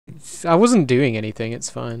I wasn't doing anything, it's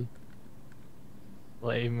fine.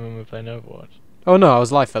 Like even when we're playing Overwatch. Oh no, I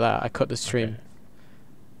was live for that. I cut the stream. Okay.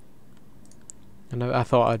 And I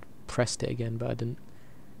thought I'd pressed it again, but I didn't.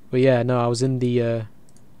 But yeah, no, I was in the I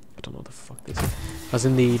don't know what the fuck this is. I was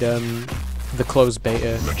in the closed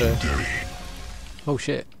beta for... Oh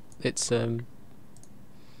shit. It's a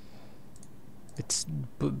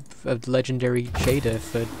legendary shader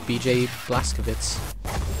for BJ Blazkowicz.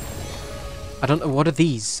 I don't know, what are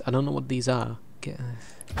these? I don't know what these are.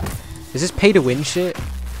 Is this pay to win shit?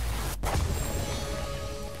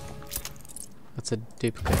 That's a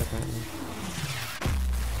duplicate apparently.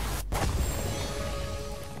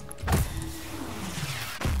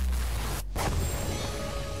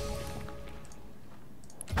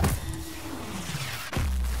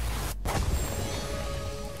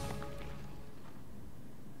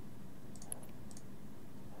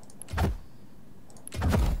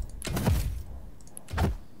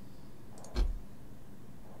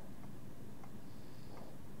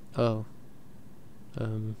 Oh.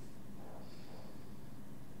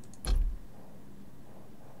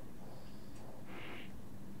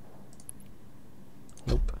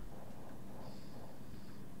 Nope.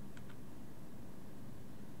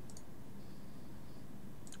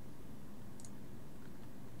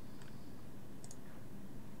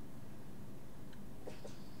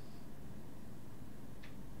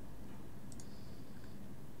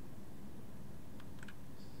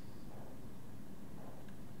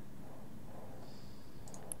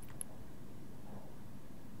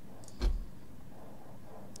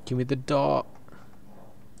 Give me the dot.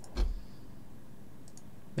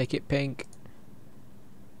 Make it pink.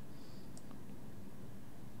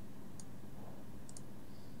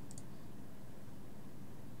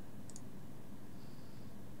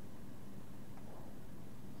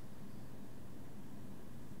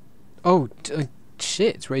 Oh,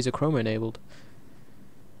 shit, it's Razer Chroma enabled.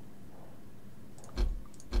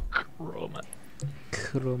 Chroma.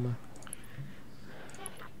 Chroma.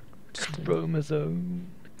 Chromosome.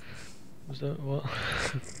 Was that what?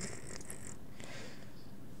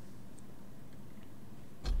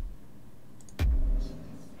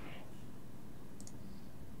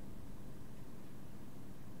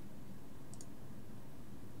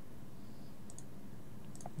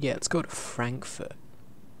 Yeah, let's go to Frankfurt.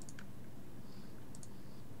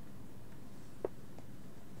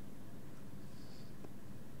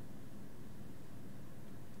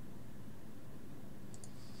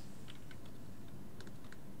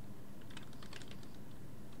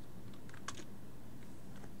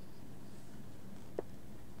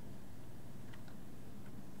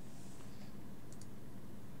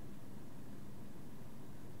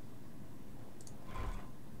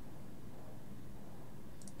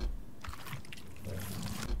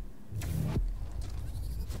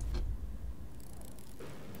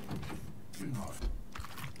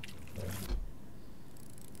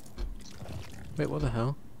 Wait, what the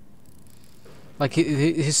hell? Like,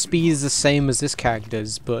 his speed is the same as this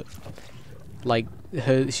character's, but like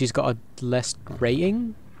she's got a less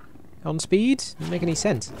rating on speed? Doesn't make any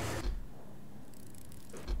sense.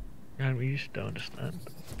 Man, we just don't understand.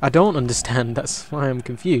 I don't understand, that's why I'm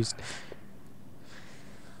confused.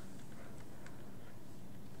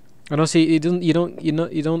 And also, you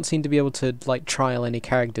don't seem to be able to like trial any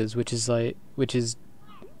characters, which is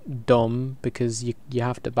dumb because you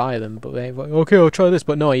have to buy them. But they're like, okay, I'll try this,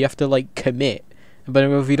 but no, you have to like commit. But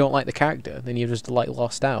if you don't like the character, then you're just like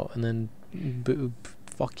lost out, and then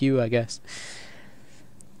fuck you, I guess.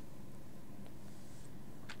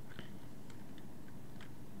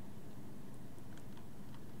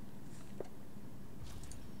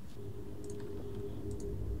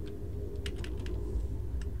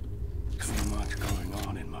 Too much going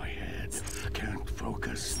on in my head. Can't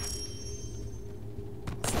focus.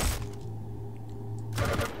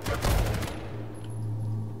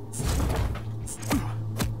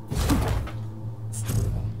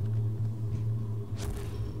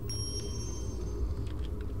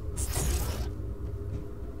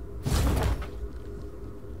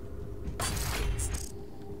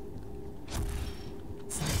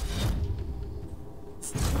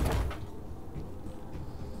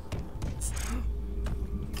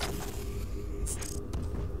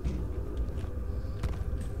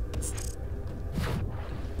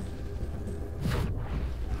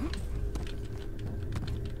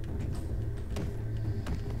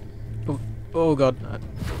 Oh god.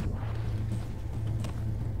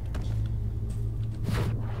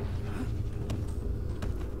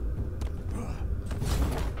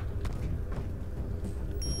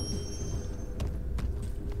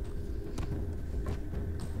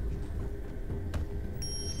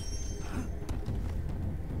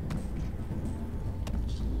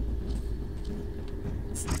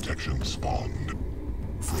 infection spawned.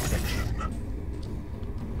 Protection.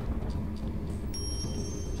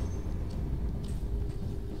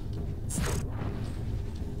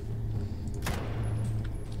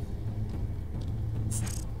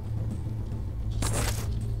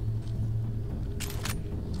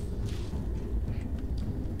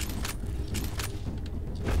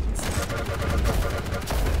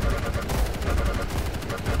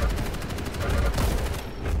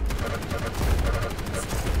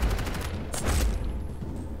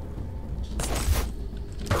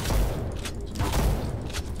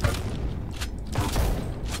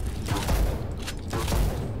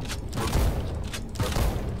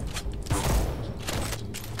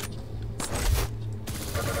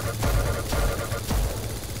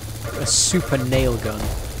 A super nail gun.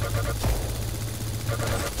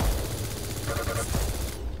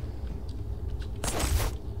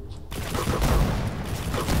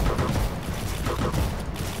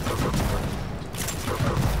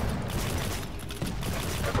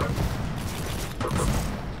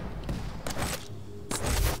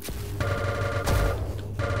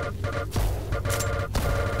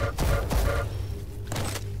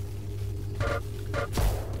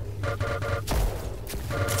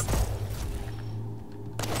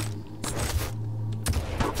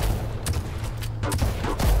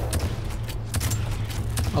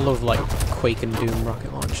 I love like Quake and Doom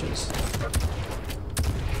rocket launchers.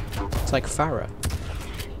 It's like Farah.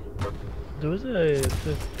 There was a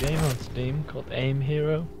game on Steam called Aim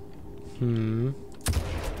Hero. Hmm. I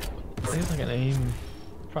think it's like an aim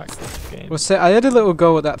practice game. What's it? I had a little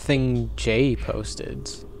go at that thing Jay posted.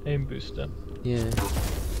 Aim booster. Yeah.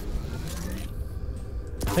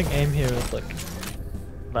 I think Aim Hero is like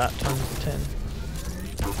that times 10.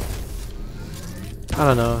 I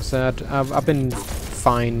don't know. So I've been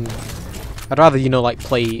fine. I'd rather, you know, like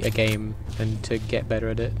play a game and to get better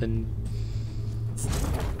at it than.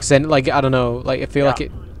 Cause then, like, I don't know, like I feel like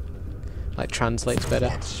it like translates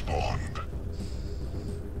better.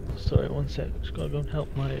 Sorry, one sec. Just gotta go and help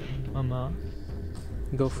my mama.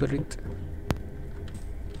 Go for it.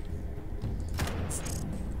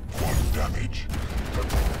 One damage.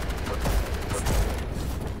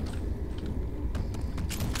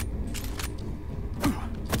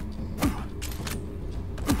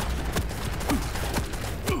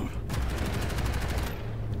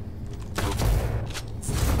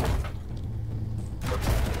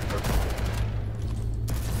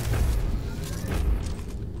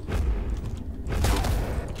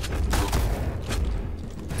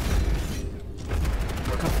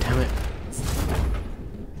 God damn it.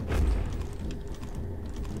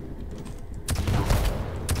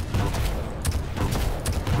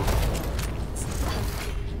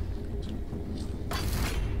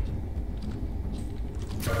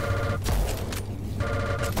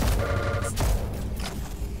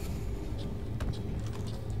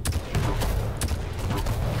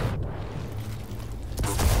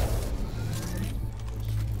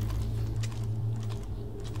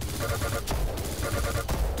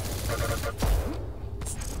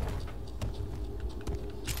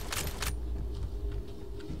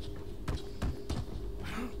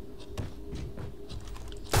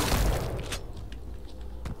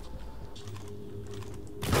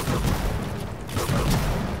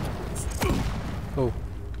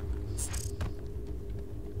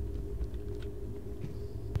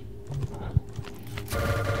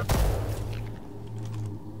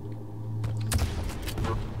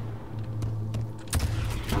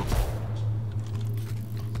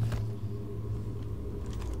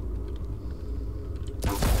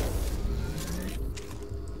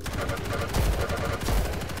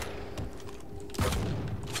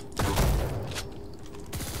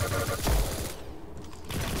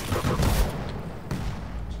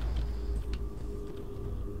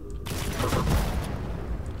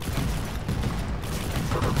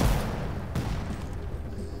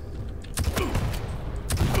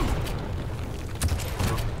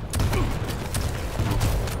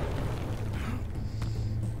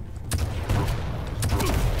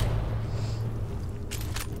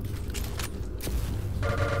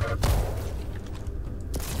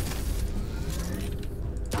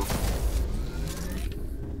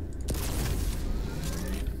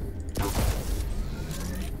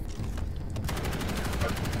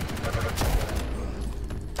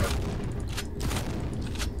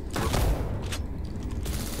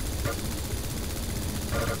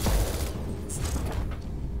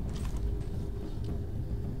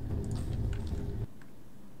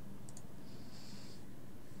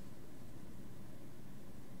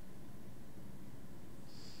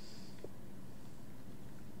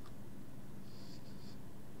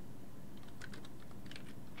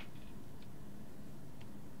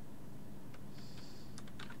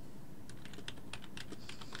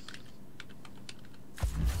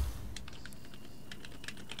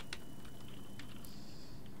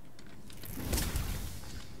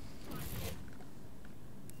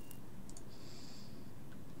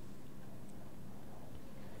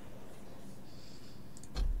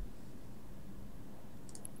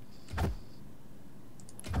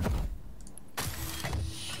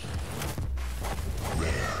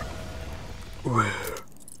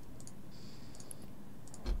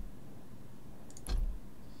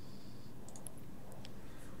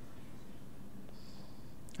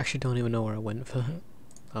 Actually, don't even know where I went for that.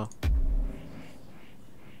 Oh.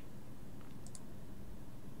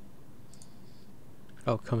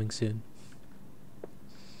 Oh, coming soon.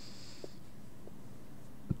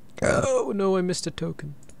 Oh no, I missed a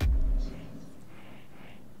token.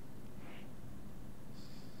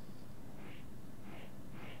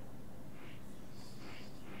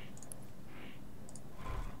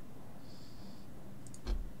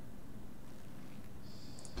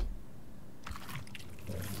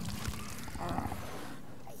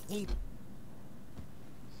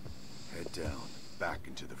 Head down, back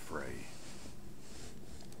into the fray.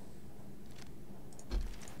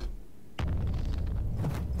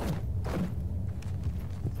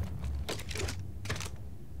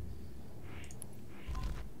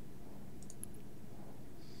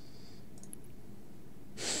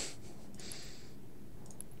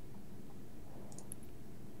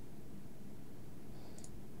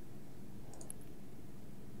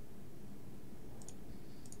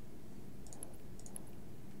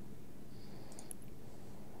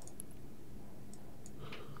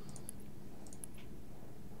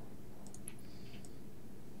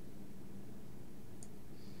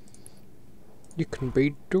 You can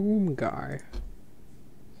be Doom Guy.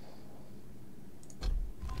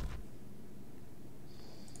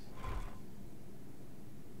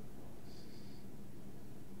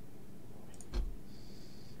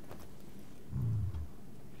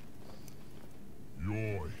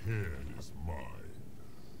 Your head is mine.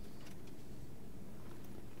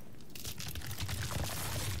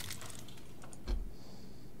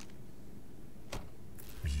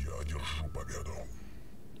 Я держу победу.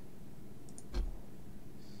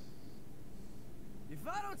 If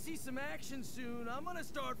I don't see some action soon, I'm gonna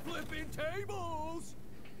start flipping tables!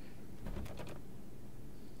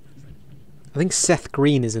 I think Seth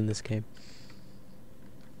Green is in this game.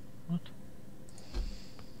 What?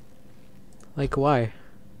 Like, why?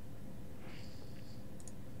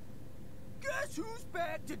 Guess who's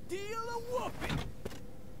back to deal a whooping?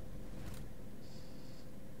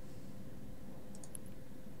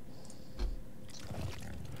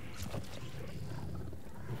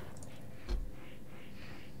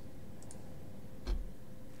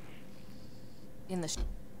 In the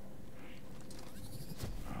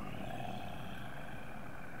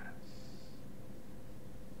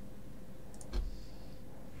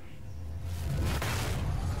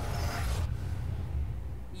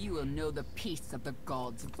You will know the peace of the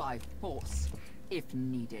gods by force, if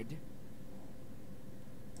needed.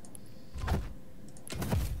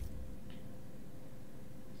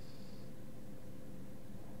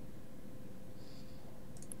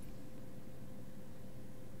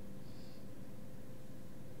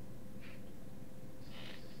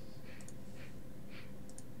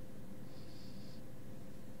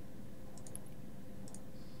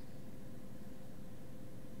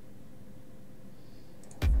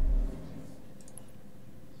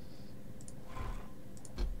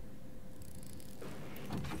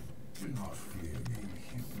 Do not fear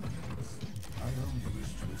inhumans. I only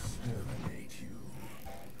wish to exterminate you.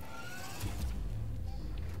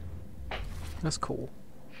 That's cool.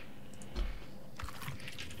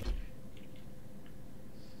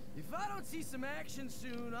 If I don't see some action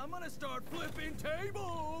soon, I'm gonna start flipping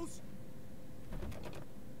tables!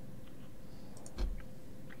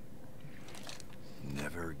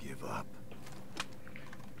 Never give up.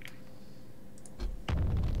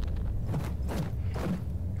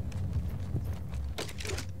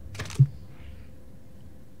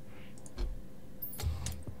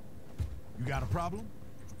 You got a problem?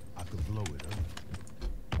 I could blow it up.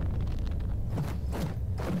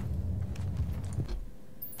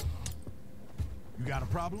 You got a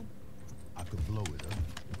problem? I could blow it up.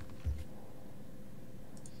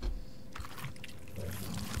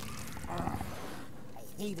 I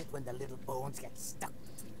hate it when the little bones get stuck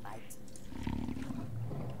between my teeth.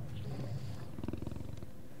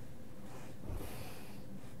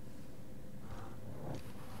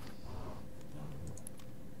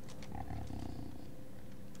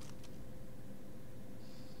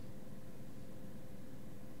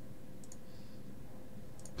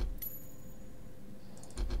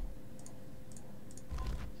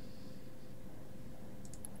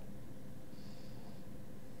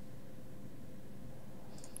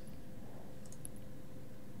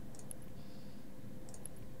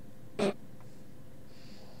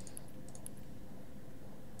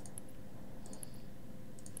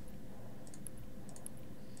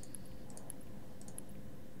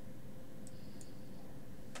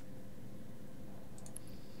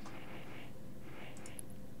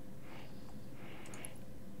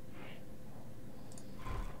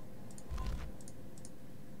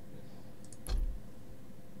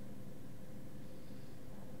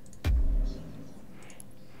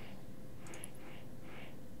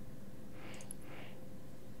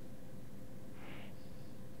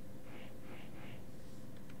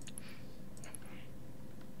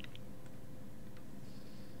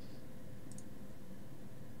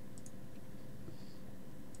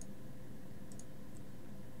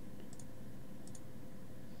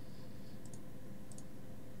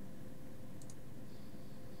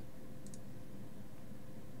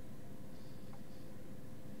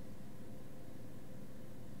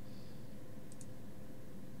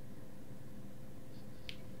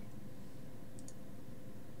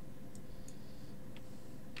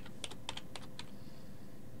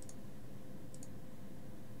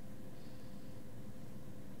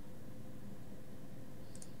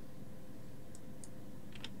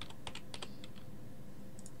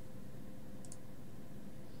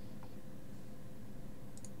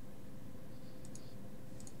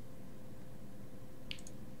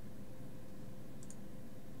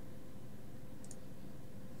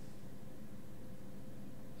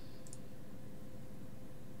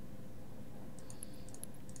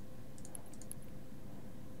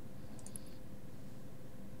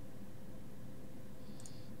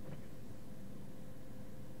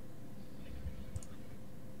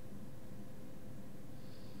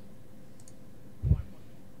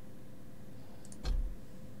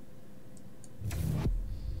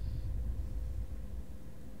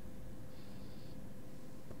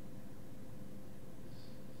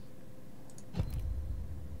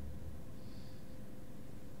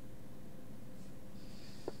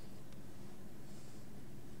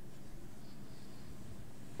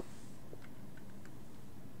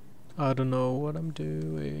 I don't know what I'm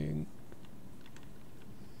doing.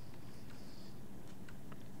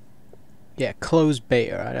 Yeah, close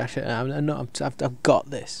beta. Right? Actually, I'm not. I've got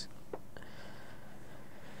this.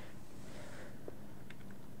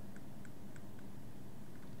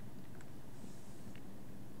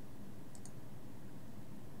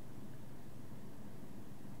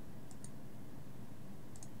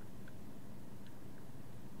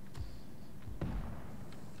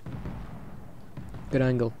 Good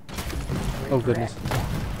angle. Oh goodness.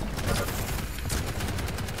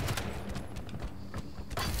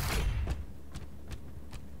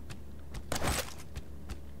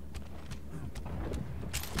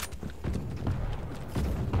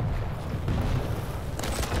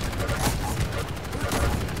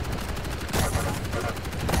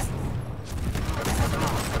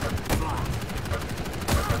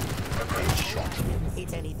 Didn't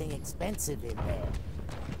hit anything expensive in there.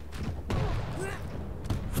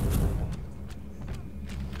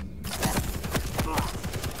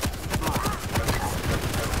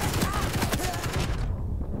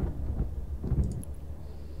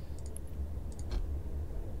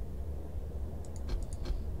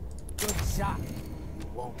 Good shot. You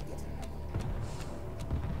won't get it.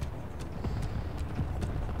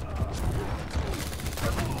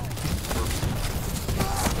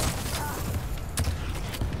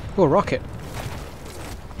 Oh, rocket.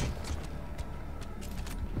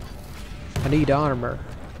 I need armor.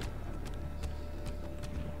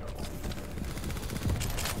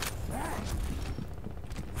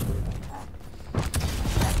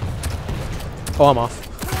 Oh, I'm off.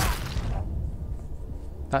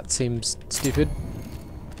 That seems stupid.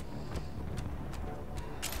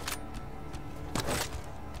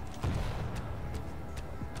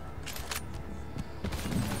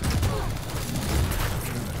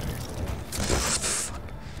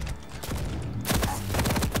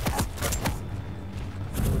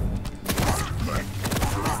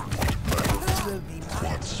 Will be mine.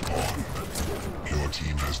 Quad spawn. Your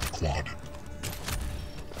team has the quad.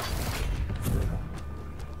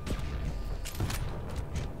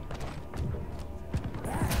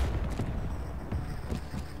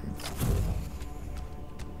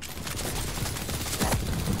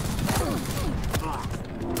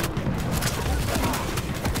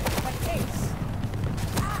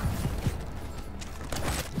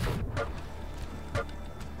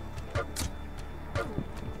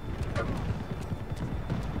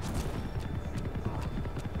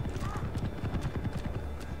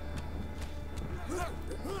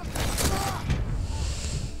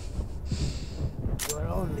 You're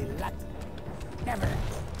only lucky. Never.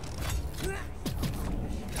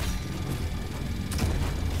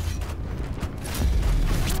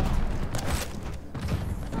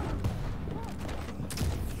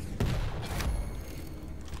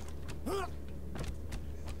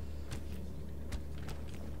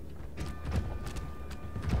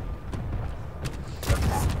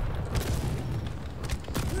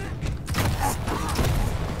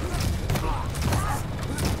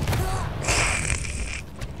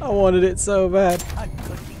 I wanted it so bad. I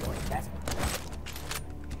could be going better.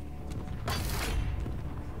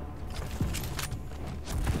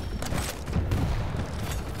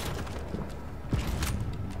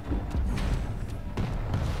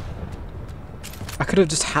 I could have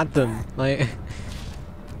just had them. Like.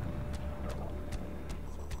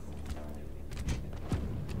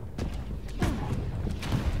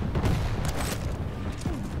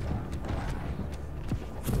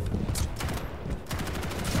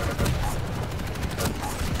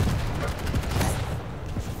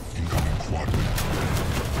 Incoming quad.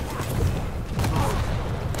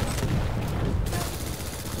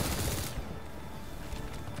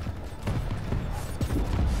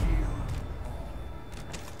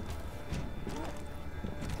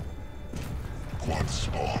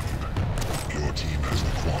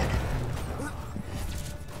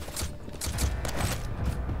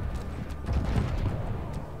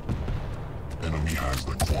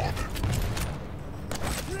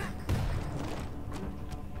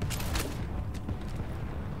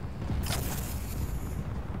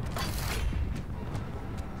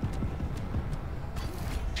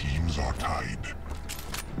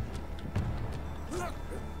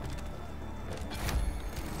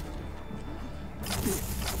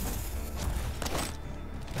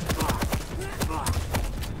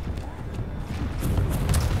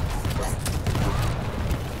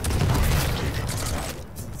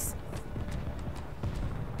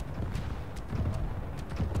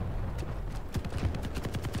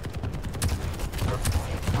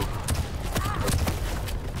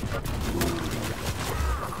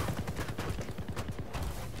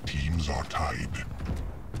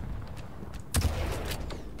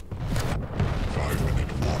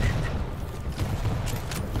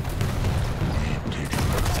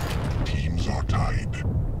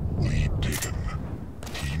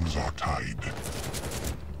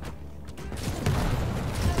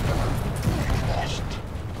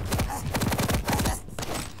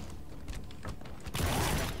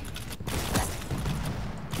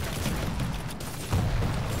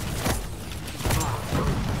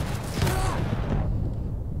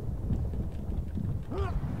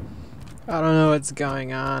 I don't know what's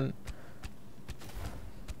going on.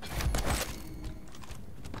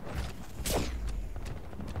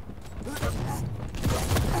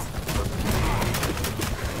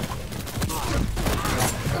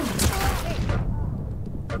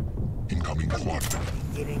 Incoming quad.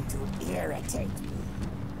 Beginning to irritate me.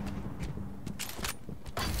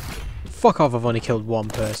 Fuck off, I've only killed one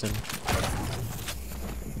person.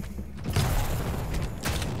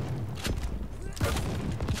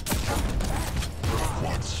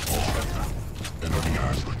 Quad spawn. Enemy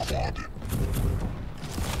has the quad.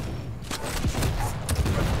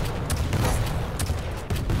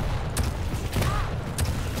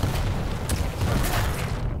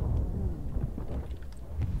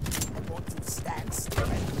 I want to stand still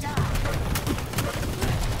and die.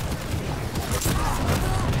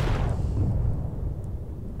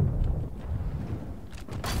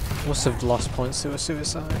 Must have lost points to a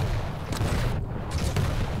suicide.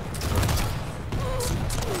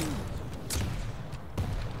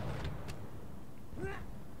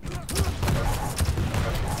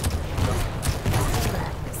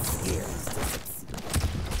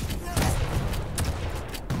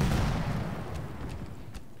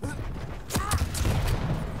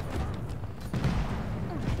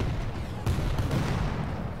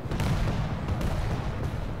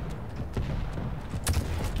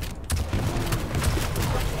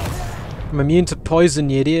 I'm immune to poison,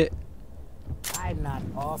 you idiot. I'm not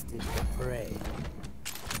often the prey.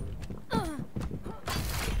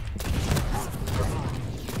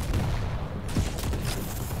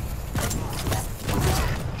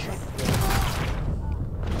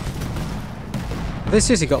 They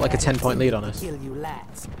seriously got like a 10-point lead on us. Kill you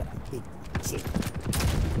last, but I think you chip.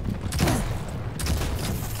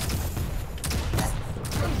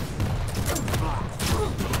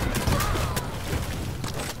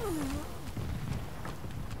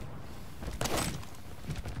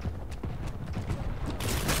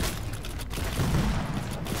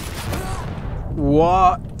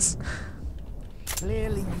 What?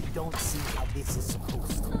 Clearly, you don't see how this is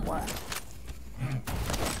supposed to work.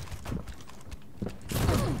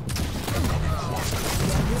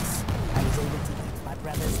 I was able to eat my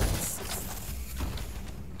brothers and sisters.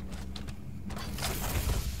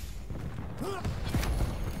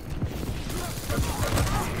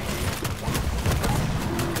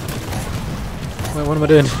 Wait, what am I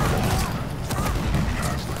doing?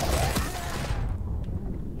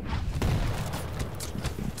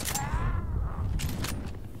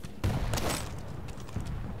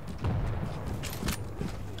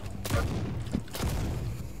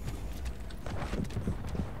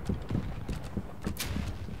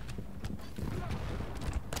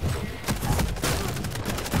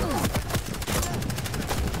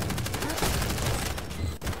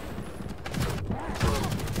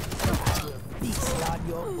 Feast on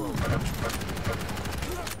your bones.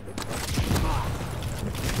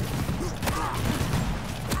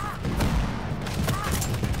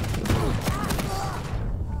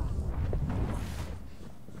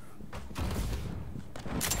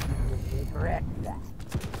 You'll regret that.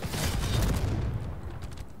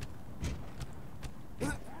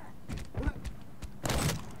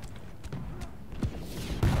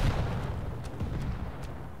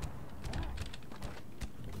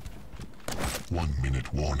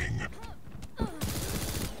 One-minute warning.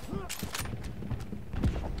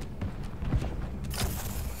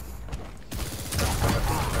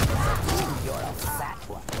 You're a fat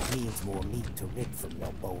one. Needs more meat to rip from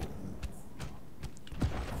your bone.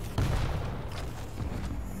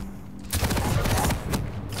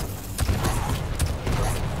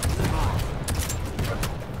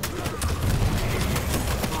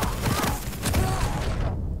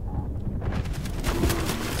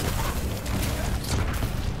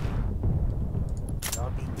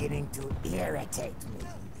 You're beginning to irritate me.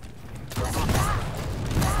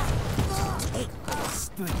 Hey,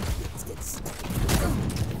 string bits get stuck.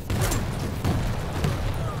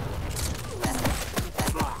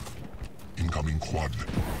 Incoming quad.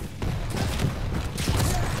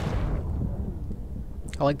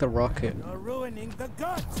 I like the rocket. You're ruining the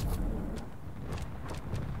guts.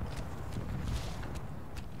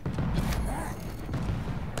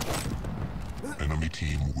 Enemy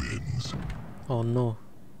team wins. Oh no.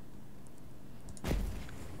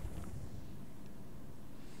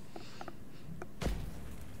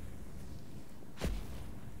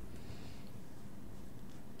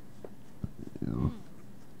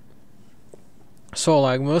 So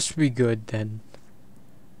like must be good then.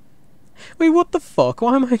 Wait, what the fuck?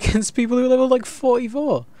 Why am I against people who are level like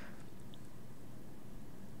 44?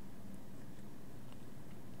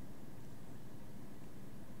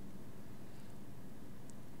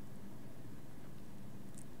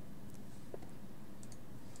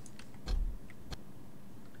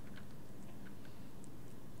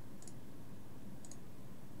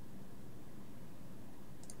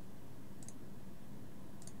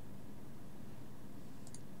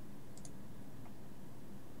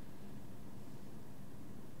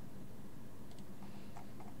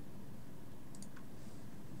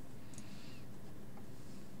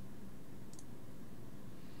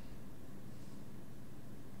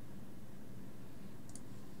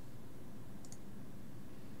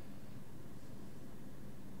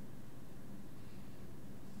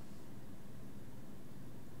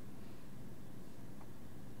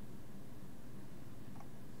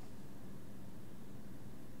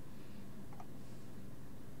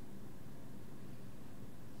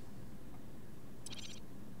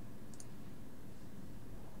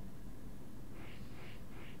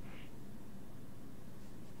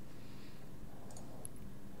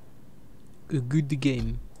 a good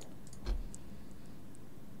game.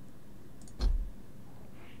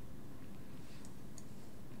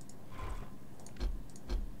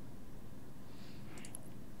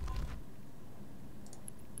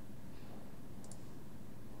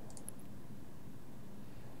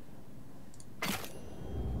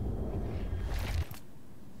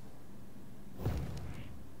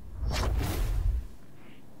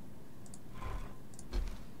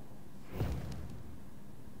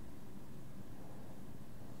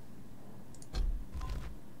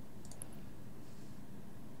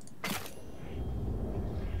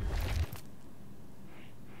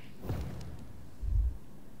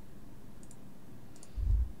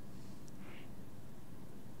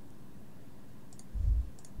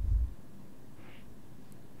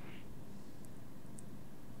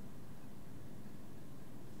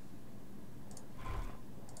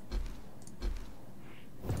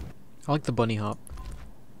 I like the bunny hop.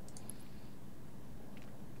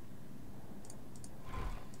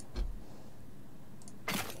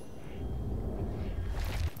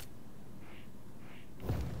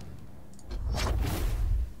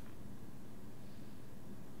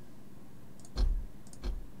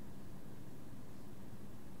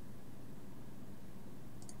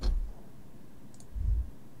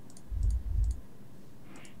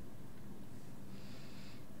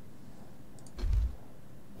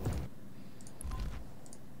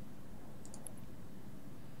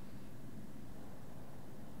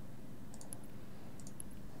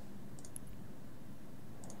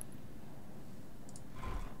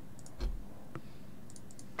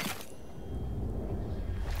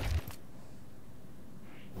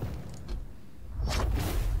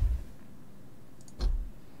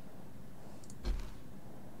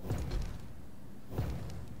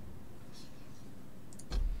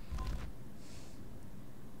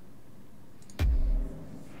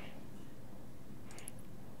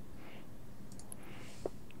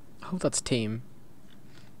 I hope that's team.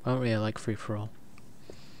 I don't really like free for all.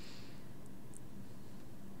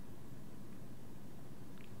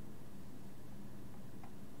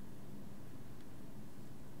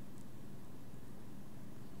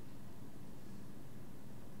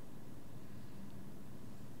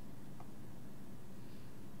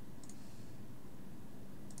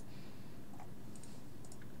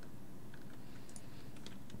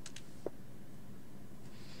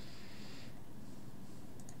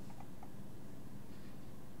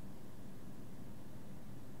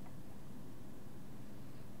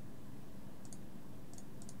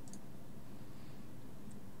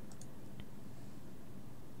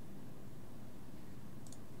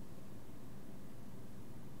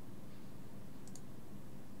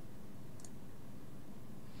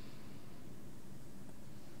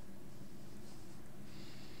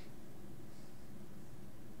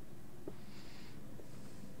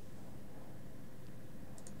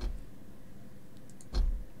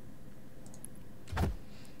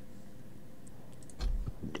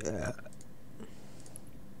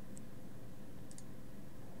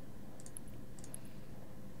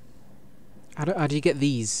 How do you get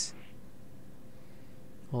these?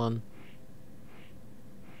 Hold on.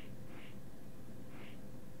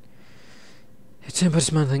 It's about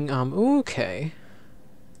dismantling arm. Okay.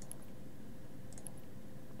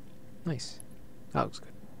 Nice. That looks good.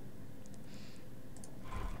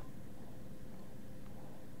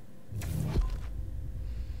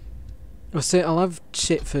 I'll say I'll have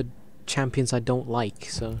shit for champions I don't like,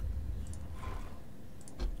 so.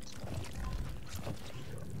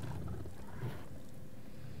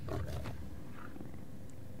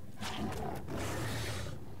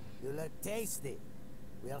 You look tasty.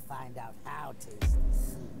 We'll find out how tasty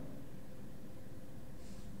soon.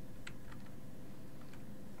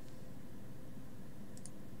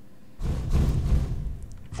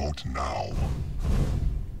 Vote now.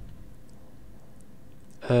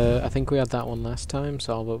 I think we had that one last time,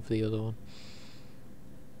 so I'll vote for the other one.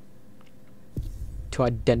 Two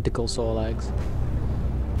identical soul legs.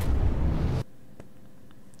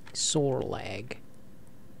 Soul leg.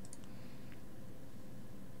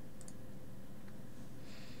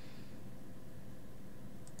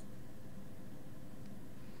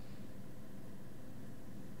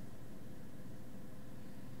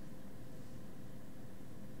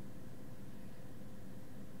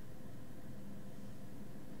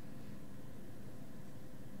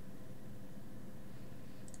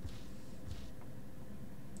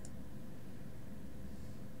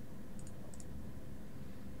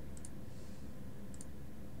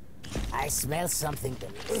 I smell something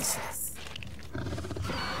delicious.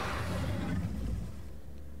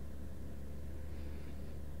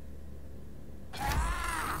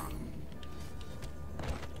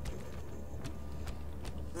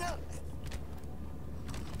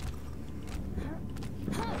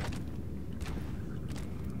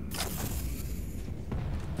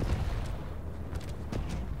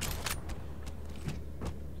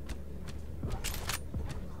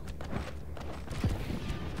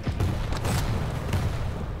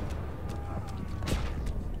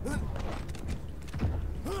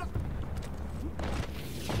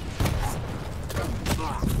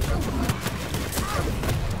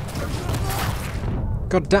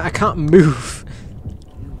 God damn, I can't move.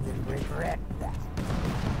 You will regret that.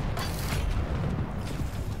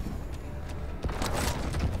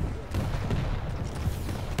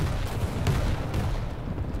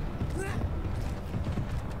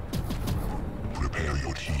 Prepare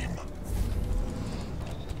your team.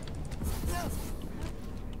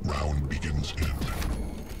 Round begins in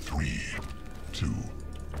 3, 2,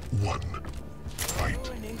 1. Fight.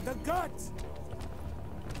 Ruining the guts.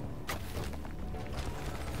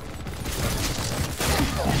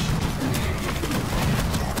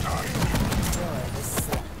 Enjoy the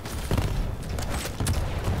sun.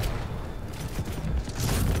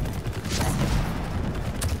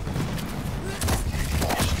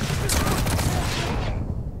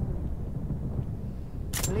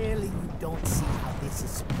 Clearly you don't see how this is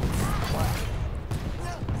supposed to work.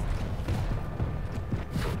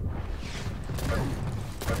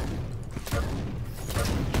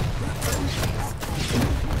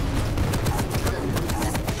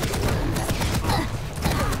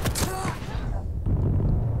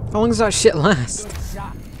 How long does that shit last? Good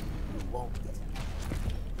shot. You won't get it.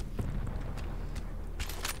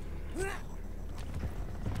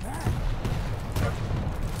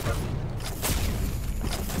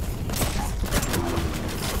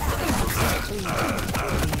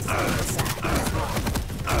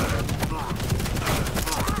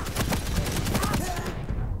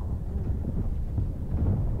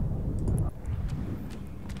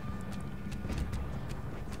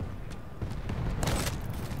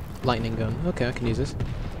 Lightning gun. Okay, I can use this.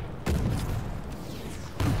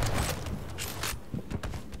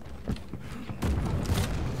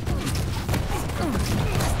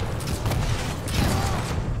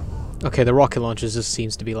 Okay, the rocket launcher just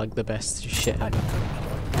seems to be like the best shit ever.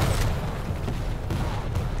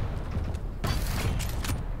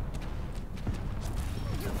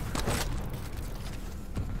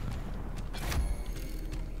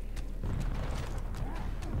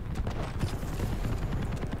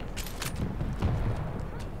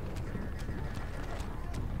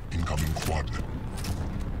 Incoming quad.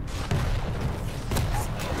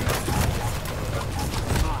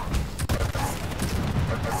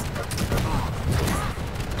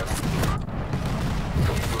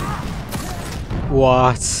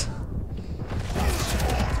 What?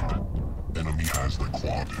 Enemy has the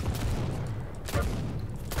quad.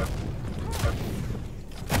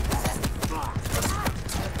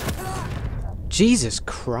 Jesus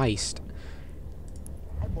Christ.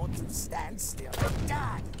 I want to stand still and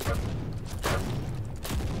die.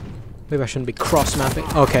 Maybe I shouldn't be cross-mapping.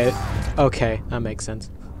 Okay, okay, that makes sense.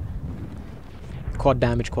 Quad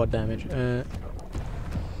damage, quad damage. Maybe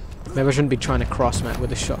I shouldn't be trying to cross-map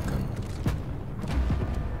with a shotgun.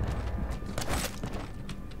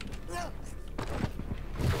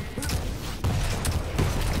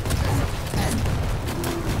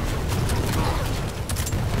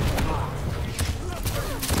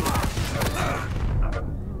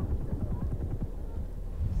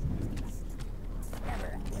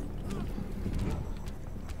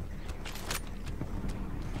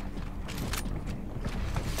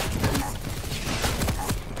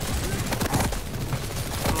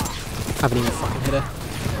 I haven't even fucking hit her.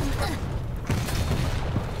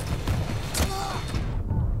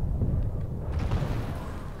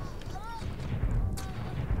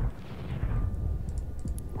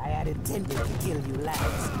 I had intended to kill you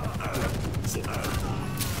last. Shit. I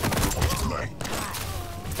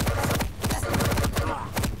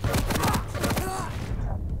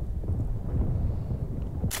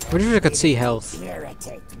wish I could see health.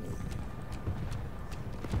 Irritate me.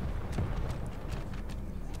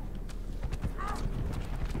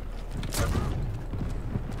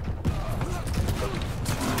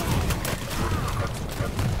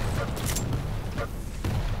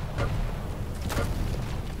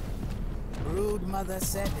 Rude mother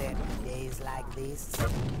said there'd be days like this.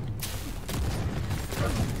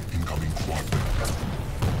 Incoming quad.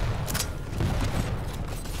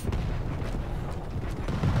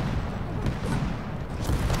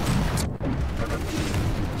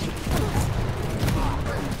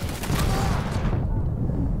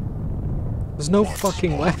 There's no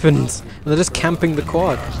fucking weapons. And they're just camping the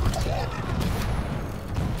quad.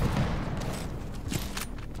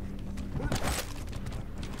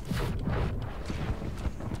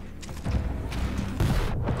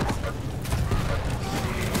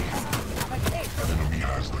 Enemy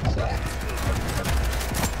has the quad.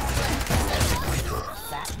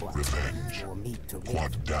 That one Revenge. will meet to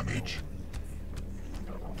Quad damage.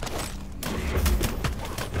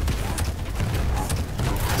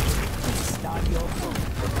 start your move.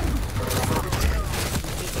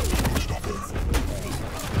 Stop it.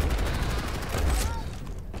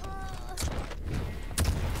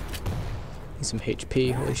 some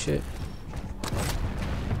HP, holy shit.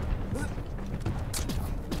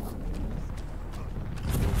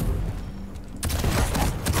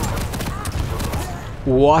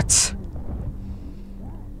 What?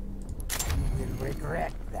 You will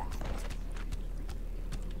regret that.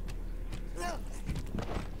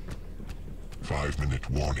 5-minute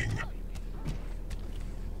warning.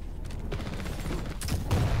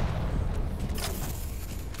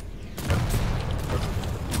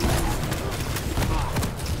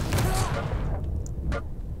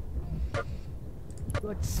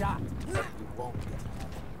 Good shot. You won't get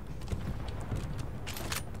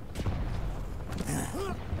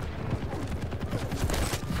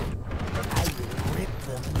I will rip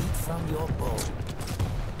the meat from your bone.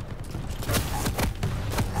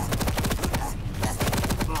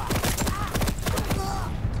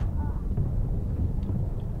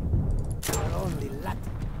 You're only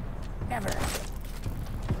lucky. Never.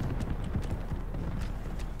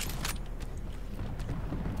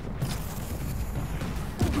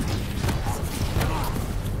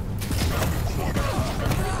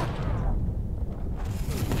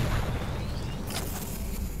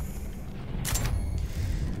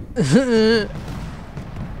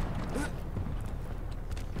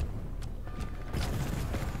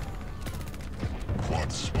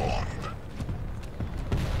 Quad spawn.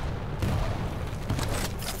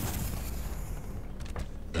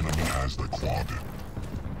 Enemy has the quad.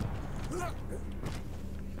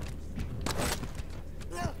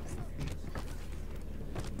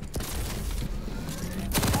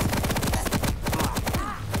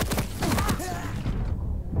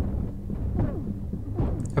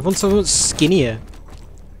 Everyone's so much skinnier.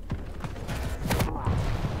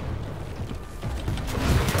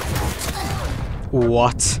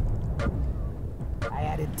 What? I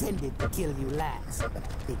had intended to kill you last, but I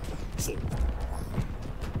think you changed.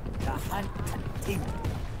 The hunt continues.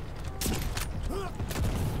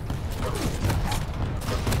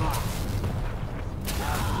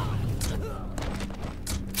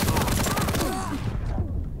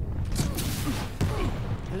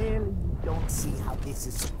 Clearly, you don't see how this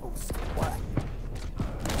is supposed to work.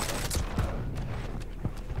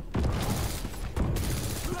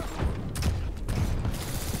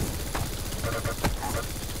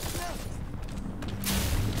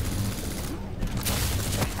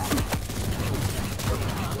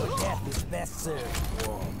 Your death is best served,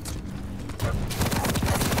 warm.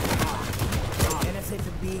 The benefit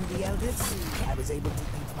of being the eldest, I was able to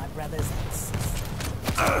eat my brother's ass.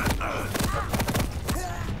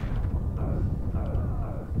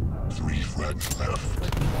 3 frags left. 2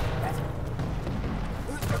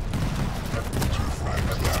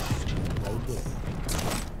 frags left. They did.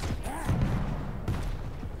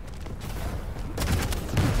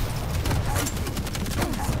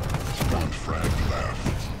 1 frag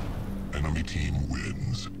left. Enemy team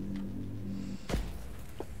wins.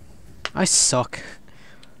 I suck.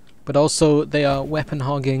 But also, they are weapon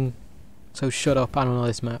hogging, so shut up, I don't know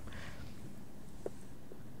this map.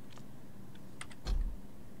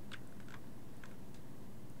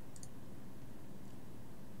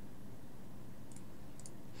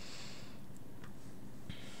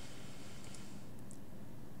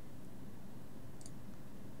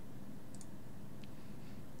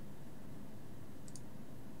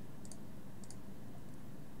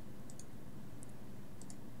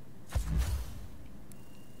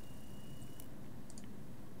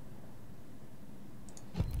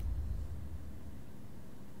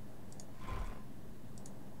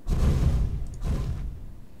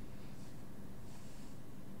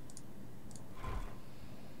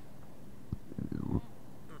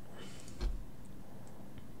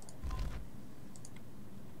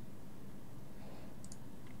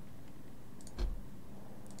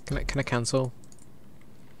 Can I cancel?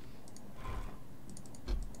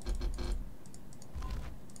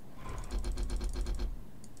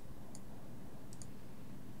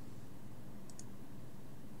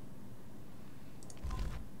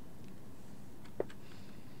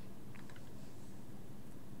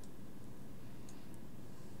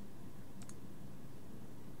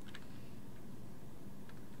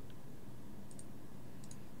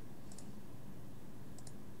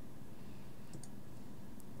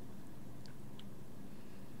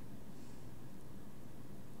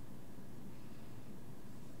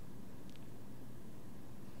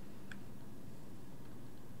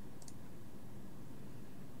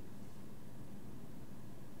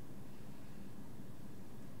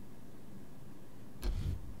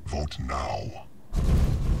 Vote now.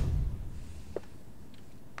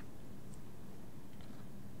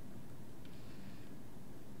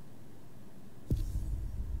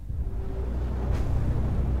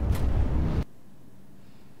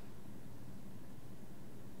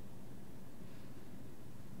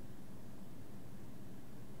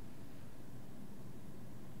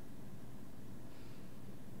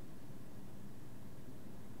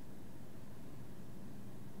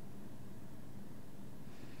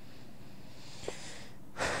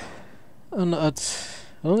 And I don't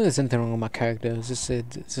think there's anything wrong with my character. It's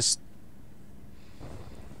just.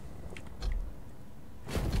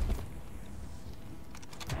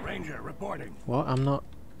 Ranger reporting. What? I'm not.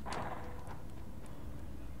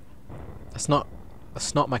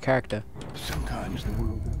 That's not my character. Sometimes the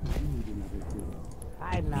world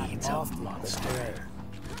I'm not needs a often monster. prepared.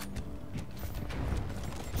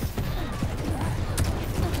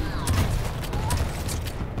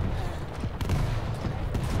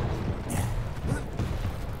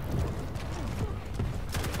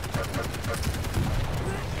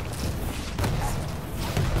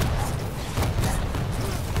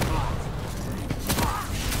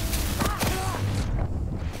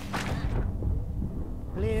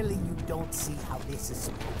 Clearly you don't see how this is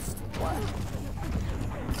supposed to work.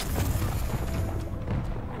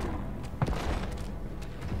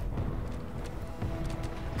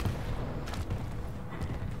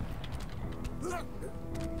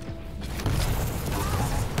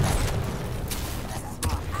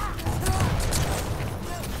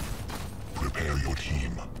 Prepare your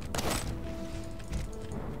team.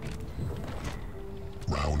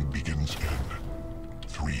 Round begins in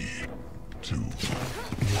 3, 2, 1.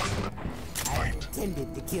 I Fight.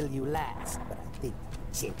 intended to kill you last, but I think you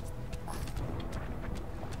changed.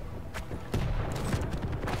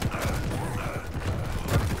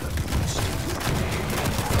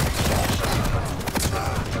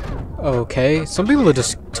 Okay, some people are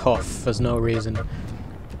just tough for no reason.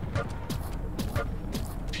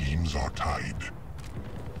 Teams are tied.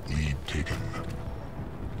 Lead taken.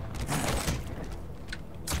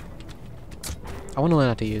 I want to learn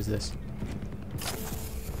how to use this.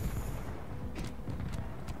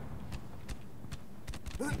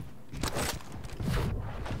 Your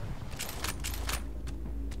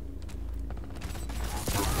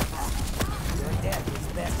death is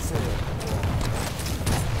best served.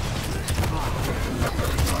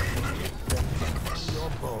 Your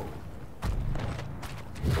bow.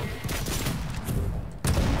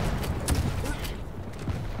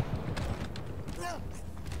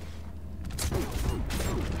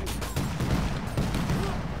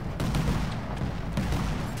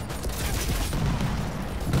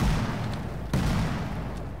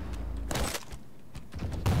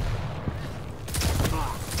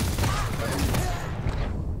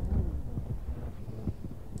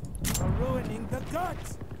 You're ruining the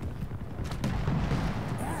guts.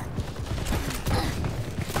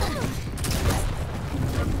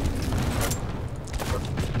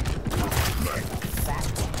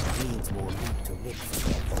 Fact needs more loot to live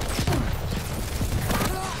together.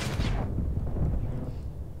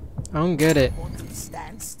 I don't get it. Want to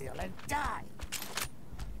stand still and die.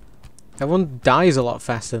 Everyone dies a lot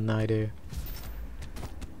faster than I do.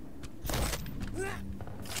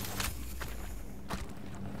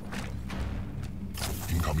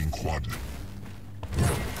 Incoming quad.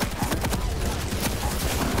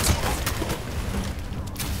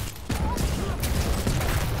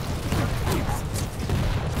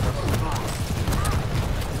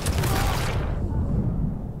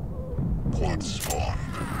 Quad spawn.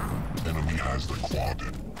 Enemy has the quad.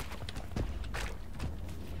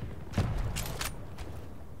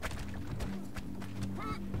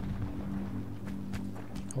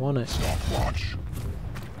 I want it. Stopwatch.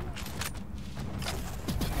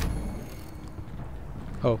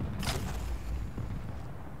 Oh.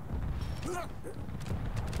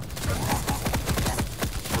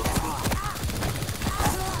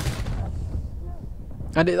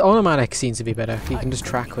 And automatic seems to be better. You can just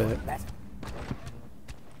track with it.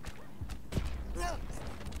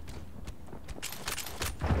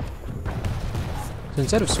 So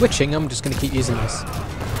instead of switching, I'm just going to keep using this.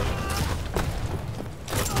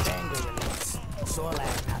 Anger release.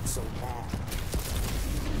 Sorlag not so bad.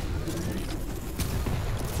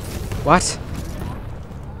 What?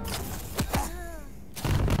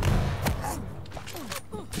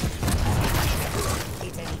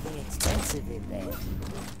 Is anything expensive in there?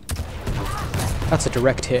 That's a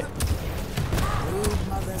direct hit. Rude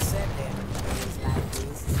mother said there were things like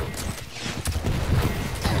this.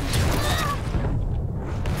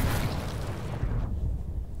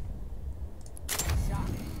 Shot.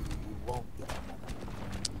 You won't get another.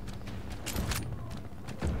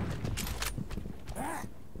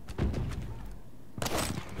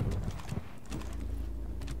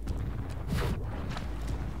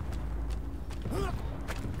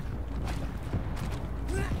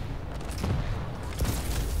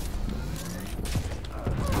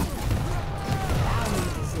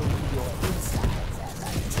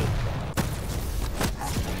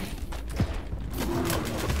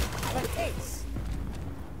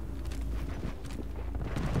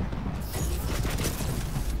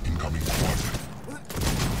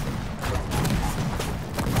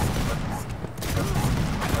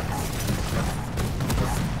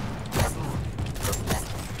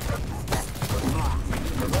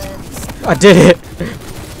 I did it!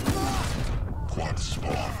 Quad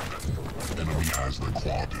spawn. Enemy has the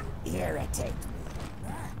quad. Irritate.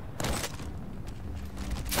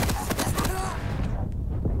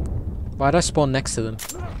 Why'd I spawn next to them?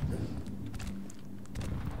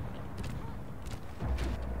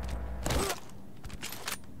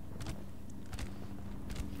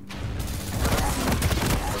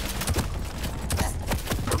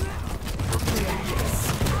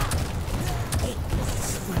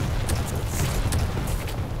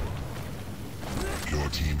 Your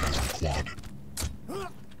team has the quad.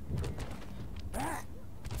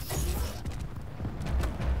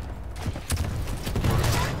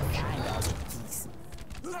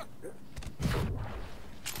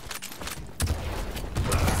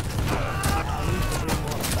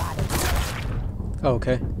 Oh,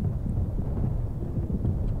 okay.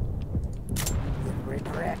 You'll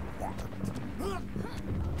regret that.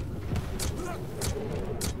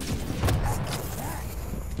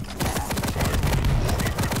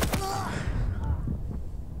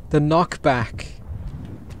 The knockback.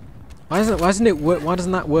 Why doesn't it work? Why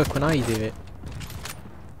doesn't that work when I do it?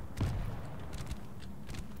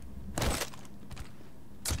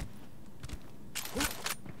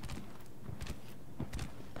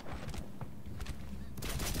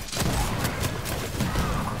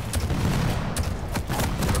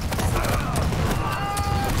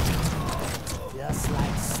 Just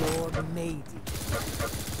like sword made you.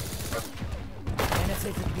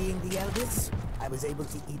 Benefit of being the eldest, I was able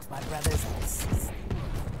to eat my brother's asses.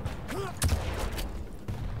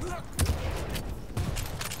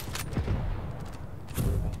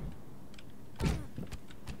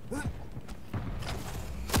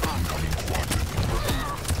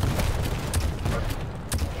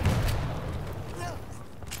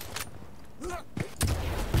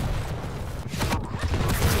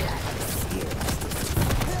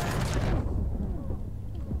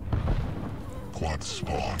 Quad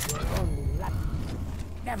spawn. Only lucky.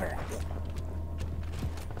 Never again.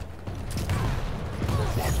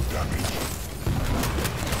 Quad damage.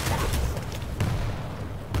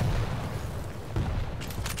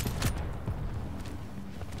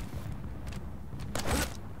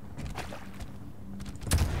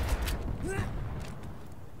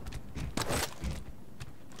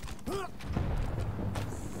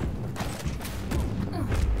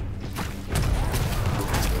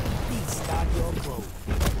 Feast on your growth.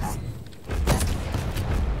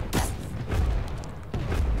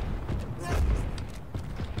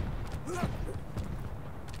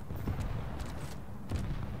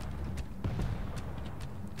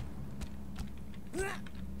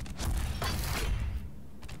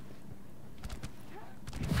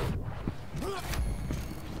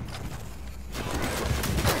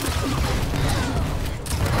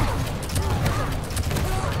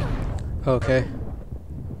 Okay.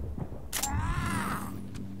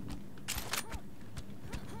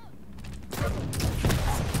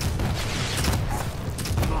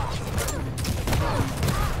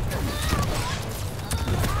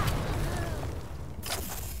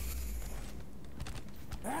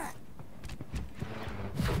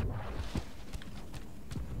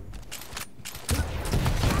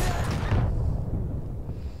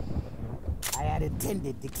 I had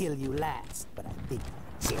intended to kill you last, but I think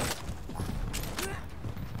I changed.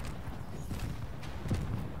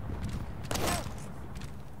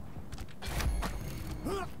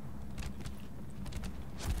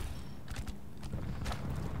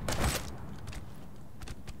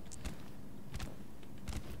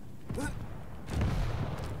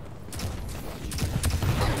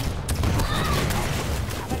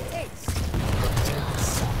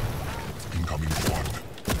 Incoming quad.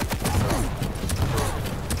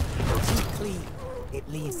 Too clean. It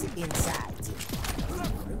leaves the inside.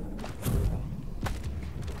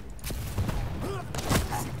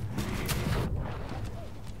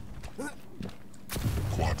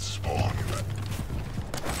 Quad spawn.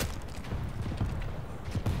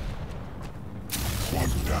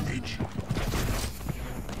 Quad damage.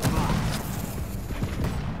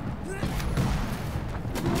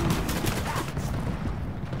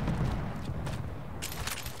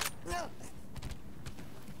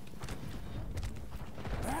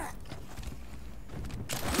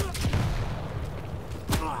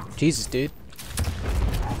 Jesus, dude.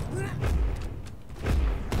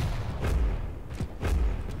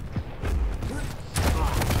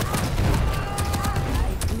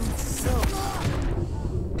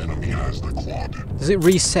 Enemy has the quad. Does it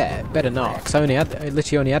reset? Better not, because I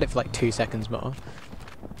literally only had it for like 2 seconds more.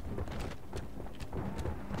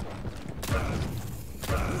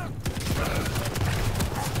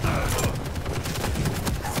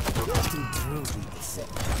 You're too say,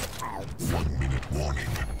 I'll 1 minute warning.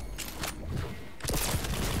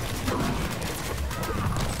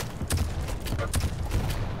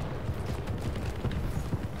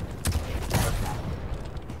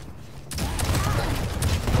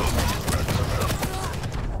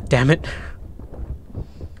 Damn it.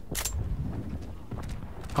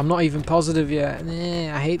 I'm not even positive yet.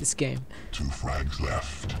 I hate this game. 2 frags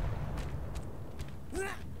left.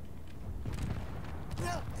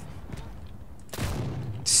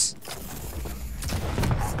 Tss.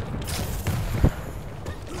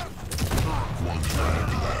 1 frag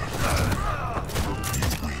left. You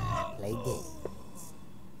win. play games.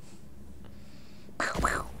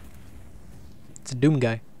 It's a Doom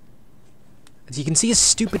guy. As you can see his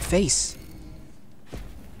stupid face.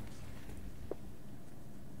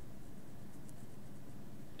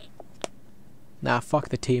 Nah, fuck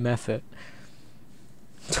the team effort.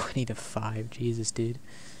 20 to 5, Jesus, dude.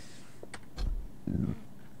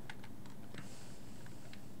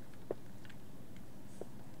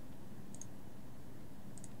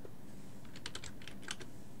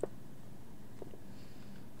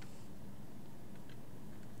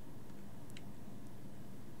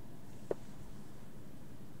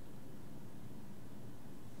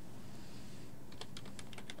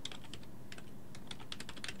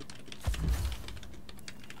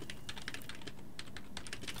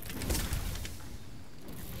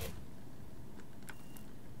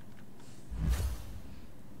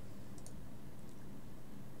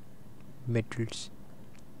 Medals.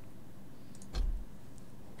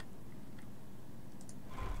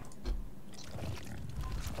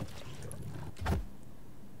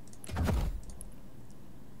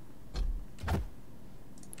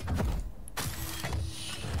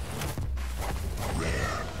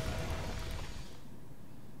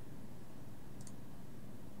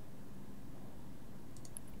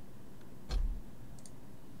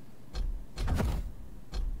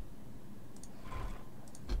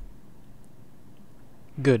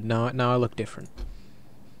 Good, now I look different.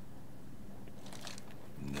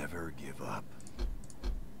 Never give up.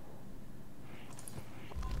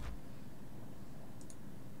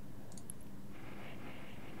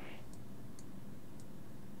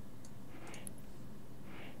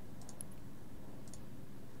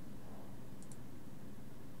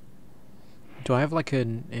 Do I have like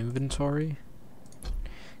an inventory?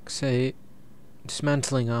 Say,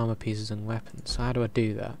 dismantling armor pieces and weapons. So how do I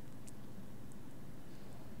do that?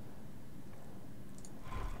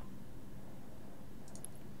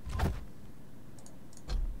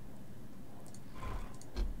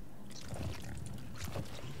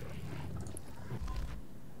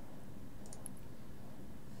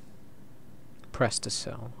 Press to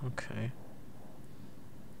sell. Okay.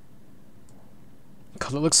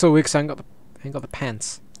 God, it looks so weird 'cause I ain't got the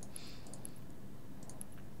pants.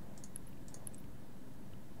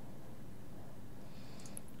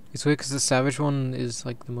 It's weird 'cause the savage one is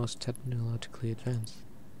like the most technologically advanced.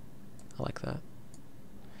 I like that.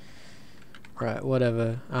 Right,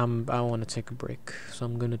 whatever. I want to take a break, so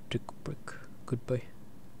I'm gonna take a break. Goodbye.